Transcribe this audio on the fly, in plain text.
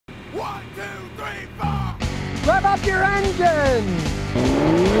3, 4. Rev up your engine!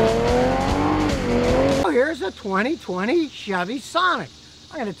 Here's a 2020 Chevy Sonic.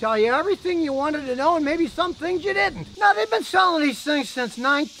 I'm going to tell you everything you wanted to know and maybe some things you didn't. Now, they've been selling these things since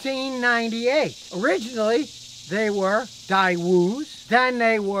 1998. Originally, they were Daewoo's, then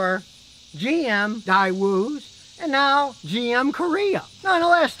they were GM Daewoo's, and now GM Korea. Now, in the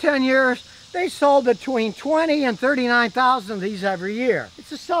last 10 years, they sold between 20 and 39,000 of these every year.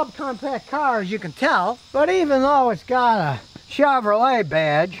 It's a subcompact car, as you can tell, but even though it's got a Chevrolet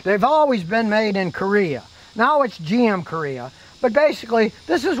badge, they've always been made in Korea. Now it's GM Korea. But basically,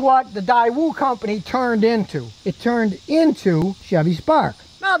 this is what the Daewoo company turned into. It turned into Chevy Spark.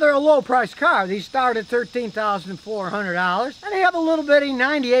 Now they're a low-priced car. These start at $13,400, and they have a little bitty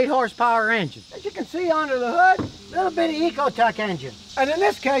 98 horsepower engine. As you can see under the hood, little bitty Ecotec engine. And in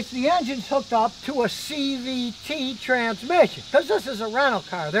this case, the engine's hooked up to a CVT transmission, because this is a rental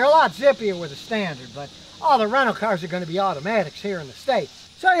car. They're a lot zippier with a standard, but all the rental cars are going to be automatics here in the States.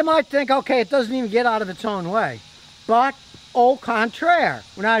 So you might think, okay, it doesn't even get out of its own way. But au contraire.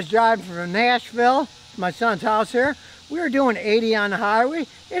 When I was driving from Nashville to my son's house here, we were doing 80 on the highway.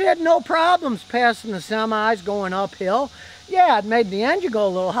 It had no problems passing the semis going uphill. Yeah, it made the engine go a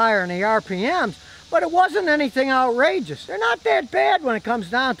little higher in the RPMs, but it wasn't anything outrageous. They're not that bad when it comes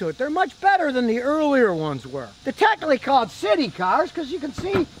down to it. They're much better than the earlier ones were. They're technically called city cars because you can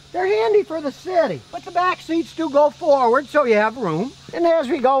see they're handy for the city. But the back seats do go forward so you have room. And as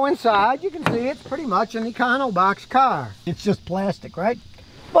we go inside, you can see it's pretty much an econo box car. It's just plastic, right?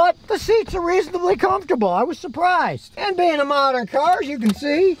 But the seats are reasonably comfortable. I was surprised. And being a modern car, as you can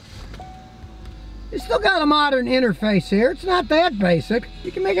see, it's still got a modern interface here. It's not that basic.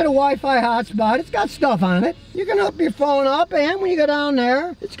 You can make it a Wi-Fi hotspot. It's got stuff on it. You can hook your phone up, and when you go down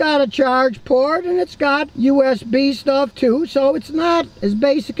there, it's got a charge port, and it's got USB stuff too, so it's not as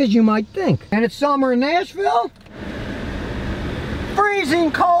basic as you might think. And it's summer in Nashville.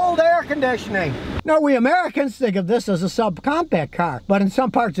 Freezing cold air conditioning. Now, we Americans think of this as a subcompact car, but in some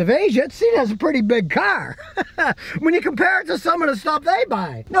parts of Asia, it's seen as a pretty big car when you compare it to some of the stuff they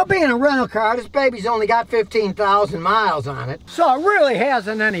buy. Now, being a rental car, this baby's only got 15,000 miles on it, so it really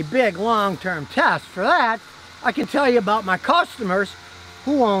hasn't any big long-term test. For that, I can tell you about my customers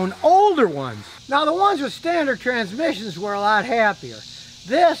who own older ones. Now, the ones with standard transmissions were a lot happier.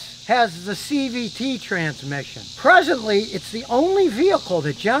 This has the CVT transmission. Presently, it's the only vehicle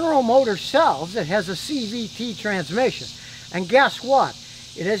that General Motors sells that has a CVT transmission. And guess what?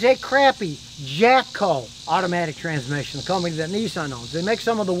 It is a crappy Jatco automatic transmission, the company that Nissan owns. They make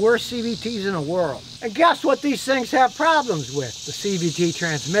some of the worst CVTs in the world. And guess what these things have problems with? The CVT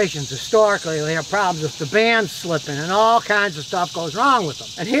transmissions. Historically, they have problems with the bands slipping and all kinds of stuff goes wrong with them.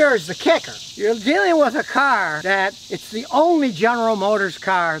 And here's the kicker. You're dealing with a car that it's the only General Motors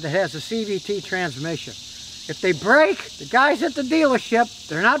car that has a CVT transmission. If they break, the guys at the dealership,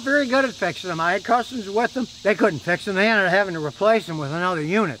 they're not very good at fixing them. I had customers with them. They couldn't fix them. They ended up having to replace them with another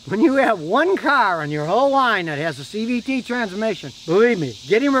unit. When you have one car on your whole line that has a CVT transmission, believe me,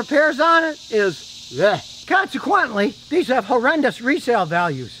 getting repairs on it is bleh. Consequently, these have horrendous resale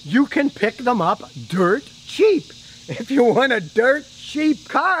values. You can pick them up dirt cheap. If you want a dirt cheap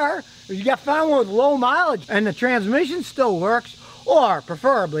car, you got found one with low mileage and the transmission still works, or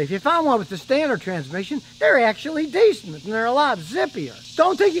preferably, if you found one with the standard transmission, they're actually decent and they're a lot zippier.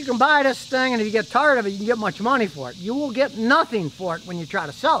 Don't think you can buy this thing and if you get tired of it, you can get much money for it. You will get nothing for it when you try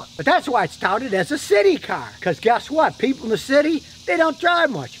to sell it. But that's why it's touted as a city car. Because guess what? People in the city, they don't drive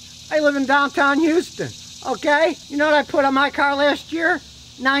much. I live in downtown Houston, okay? You know what I put on my car last year?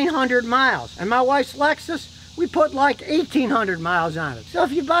 900 miles. And my wife's Lexus, we put like 1,800 miles on it. So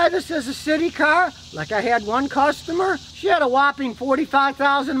if you buy this as a city car, like I had one customer, she had a whopping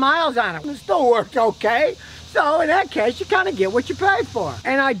 45,000 miles on it. And it still worked okay. So in that case, you kind of get what you pay for.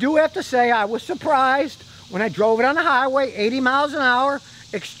 And I do have to say, I was surprised when I drove it on the highway, 80 miles an hour,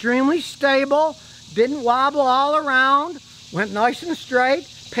 extremely stable, didn't wobble all around, went nice and straight,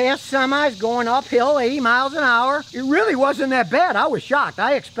 past semis going uphill 80 miles an hour. It really wasn't that bad. I was shocked.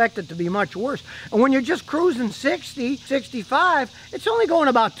 I expected it to be much worse. And when you're just cruising 60, 65, it's only going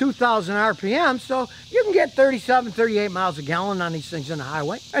about 2,000 RPM, so you can get 37, 38 miles a gallon on these things on the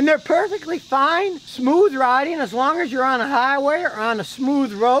highway. And they're perfectly fine, smooth riding, as long as you're on a highway or on a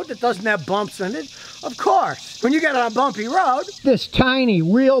smooth road that doesn't have bumps in it. Of course, when you get on a bumpy road, this tiny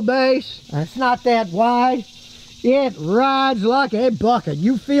wheelbase, it's not that wide, it rides like a bucket.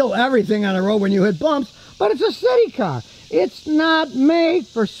 You feel everything on the road when you hit bumps, but it's a city car. It's not made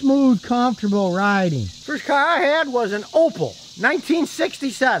for smooth, comfortable riding. First car I had was an Opel,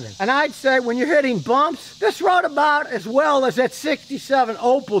 1967. And I'd say when you're hitting bumps, this rode about as well as that 67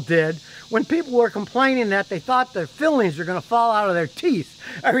 Opel did when people were complaining that they thought their fillings were going to fall out of their teeth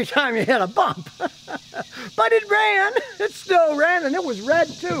every time you hit a bump. But it ran. It still ran, and it was red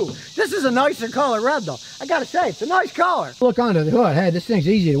too. This is a nicer color red though. I gotta say, it's a nice color. Look under the hood. Hey, this thing's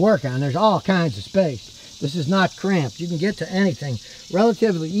easy to work on. There's all kinds of space. This is not cramped. You can get to anything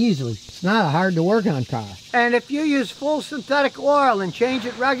relatively easily. It's not a hard to work on car. And if you use full synthetic oil and change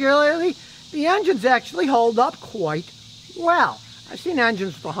it regularly, the engines actually hold up quite well. I've seen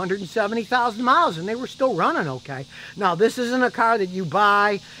engines with 170,000 miles and they were still running okay. Now, this isn't a car that you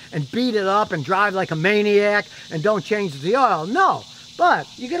buy and beat it up and drive like a maniac and don't change the oil. No, but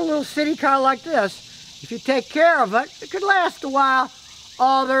you get a little city car like this, if you take care of it, it could last a while,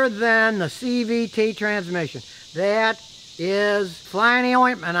 other than the CVT transmission. That is flying the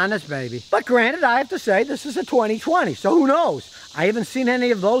ointment on this baby. But granted, I have to say, this is a 2020, so who knows? I haven't seen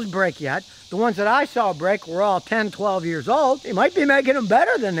any of those break yet. The ones that I saw break were all 10, 12 years old. They might be making them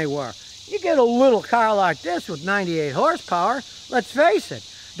better than they were. You get a little car like this with 98 horsepower, let's face it,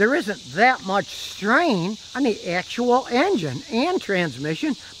 there isn't that much strain on the actual engine and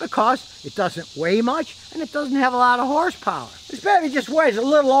transmission because it doesn't weigh much and it doesn't have a lot of horsepower. This baby just weighs a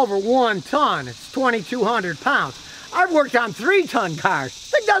little over 1 ton. It's 2,200 pounds. I've worked on 3-ton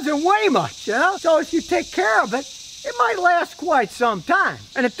cars. It doesn't weigh much, you know? So if you take care of it, it might last quite some time.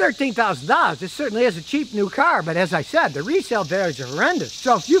 And at $13,000, this certainly is a cheap new car, but as I said, the resale values are horrendous.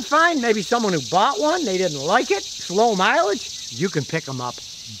 So if you find maybe someone who bought one, they didn't like it, slow mileage, you can pick them up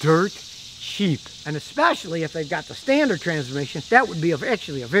dirt cheap. And especially if they've got the standard transmission, that would be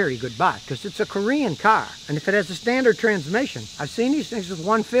actually a very good buy because it's a Korean car. And if it has a standard transmission, I've seen these things with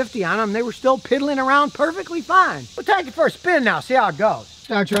 150 on them, they were still piddling around perfectly fine. We'll take it for a spin now, see how it goes.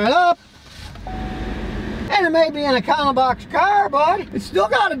 Starts right up. And it may be an econo box car, but it's still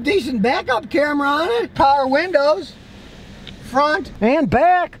got a decent backup camera on it. Power windows, front and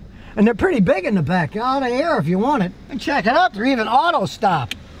back. And they're pretty big in the back. You ought to air if you want it. And check it out, they're even auto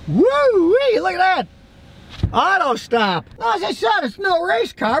stop. Woo-wee, look at that. Auto stop. Now, as I said, it's no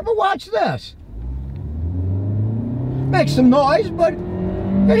race car, but watch this. Makes some noise, but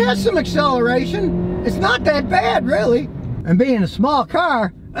it has some acceleration. It's not that bad, really. And being a small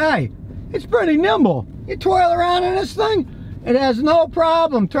car, hey, it's pretty nimble. You twirl around in this thing, it has no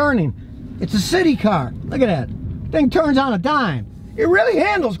problem turning. It's a city car. Look at that. Thing turns on a dime. It really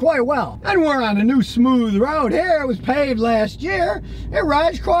handles quite well. And we're on a new smooth road here. It was paved last year. It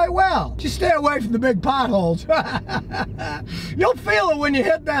rides quite well. Just stay away from the big potholes. You'll feel it when you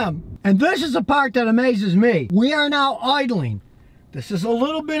hit them. And this is the part that amazes me. We are now idling. This is a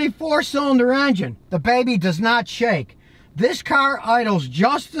little bitty 4-cylinder engine. The baby does not shake. This car idles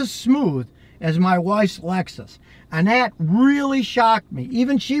just as smooth as my wife's Lexus. And that really shocked me.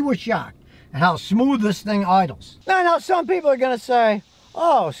 Even she was shocked at how smooth this thing idles. Now, I know some people are gonna say,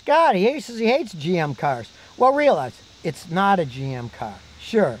 oh, Scotty, he says he hates GM cars. Well, realize, it's not a GM car.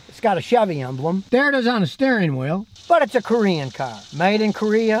 Sure, it's got a Chevy emblem. There it is on the steering wheel. But it's a Korean car. Made in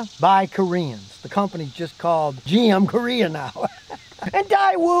Korea by Koreans. The company's just called GM Korea now. And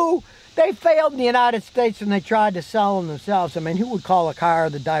Daewoo, they failed in the United States when they tried to sell them themselves. I mean, who would call a car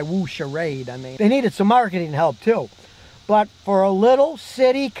the Daewoo charade? I mean, they needed some marketing help too. But for a little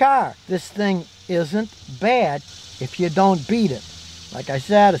city car, this thing isn't bad if you don't beat it. Like I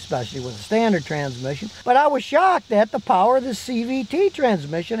said, especially with a standard transmission. But I was shocked at the power the CVT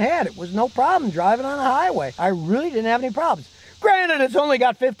transmission had. It was no problem driving on a highway. I really didn't have any problems. Granted, it's only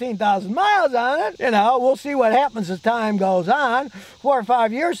got 15,000 miles on it. You know, we'll see what happens as time goes on. 4 or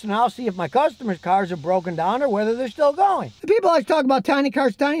 5 years from now, I'll see if my customers' cars are broken down or whether they're still going. The people always talk about tiny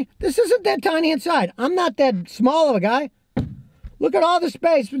cars, tiny. This isn't that tiny inside. I'm not that small of a guy. Look at all the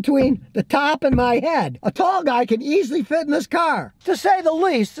space between the top and my head. A tall guy can easily fit in this car. To say the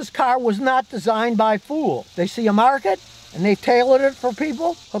least, this car was not designed by fools. They see a market, and they tailored it for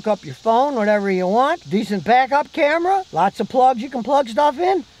people. Hook up your phone, whatever you want. Decent backup camera. Lots of plugs you can plug stuff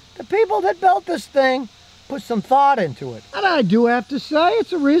in. The people that built this thing put some thought into it. And I do have to say,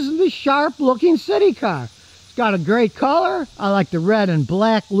 it's a reasonably sharp-looking city car. It's got a great color. I like the red and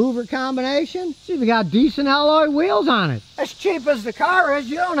black louver combination. It's even got decent alloy wheels on it. As cheap as the car is,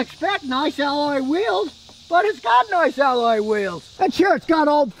 you don't expect nice alloy wheels, but it's got nice alloy wheels. And sure, it's got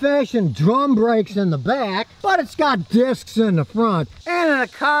old-fashioned drum brakes in the back, but it's got discs in the front. And in a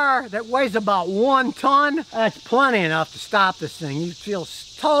car that weighs about 1 ton, that's plenty enough to stop this thing. You feel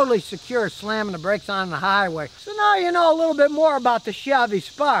totally secure slamming the brakes on the highway. So now you know a little bit more about the Chevy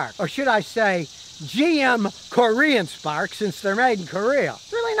Spark, or should I say, GM Korean Spark, since they're made in Korea.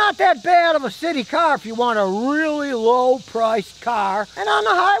 It's really not that bad of a city car if you want a really low priced car. And on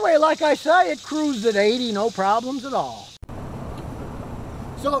the highway, like I say, it cruised at 80, no problems at all.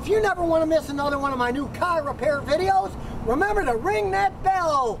 So if you never want to miss another one of my new car repair videos, remember to ring that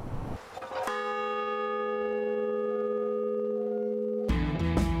bell.